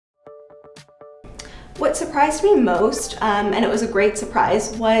What surprised me most, and it was a great surprise,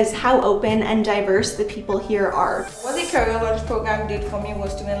 was how open and diverse the people here are. What the Career Launch program did for me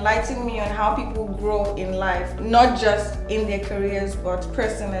was to enlighten me on how people grow in life, not just in their careers, but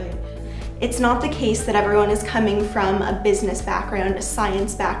personally. It's not the case that everyone is coming from a business background, a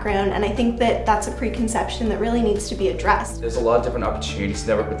science background, and I think that that's a preconception that really needs to be addressed. There's a lot of different opportunities to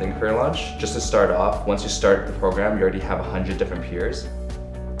network within Career Launch. Just to start off, once you start the program, you already have 100 different peers.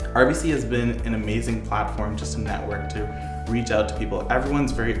 RBC has been an amazing platform just to network, to reach out to people.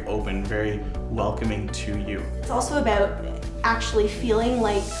 Everyone's very open, very welcoming to you. It's also about actually feeling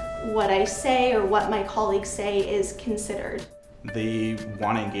like what I say or what my colleagues say is considered. They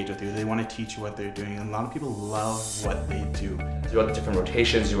want to engage with you, they want to teach you what they're doing, and a lot of people love what they do. Throughout the different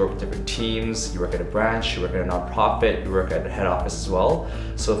rotations, you work with different teams, you work at a branch, you work at a nonprofit, you work at a head office as well.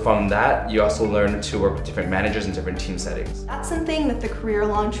 So from that, you also learn to work with different managers and different team settings. That's something that the Career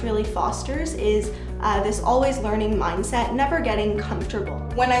Launch really fosters, is this always learning mindset, never getting comfortable.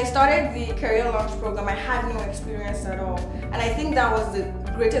 When I started the Career Launch program, I had no experience at all. And I think that was the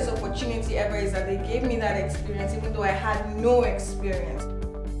greatest opportunity ever, is that they gave me that experience even though I had no experience.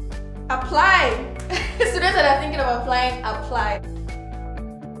 Apply! Students that are thinking of applying, apply.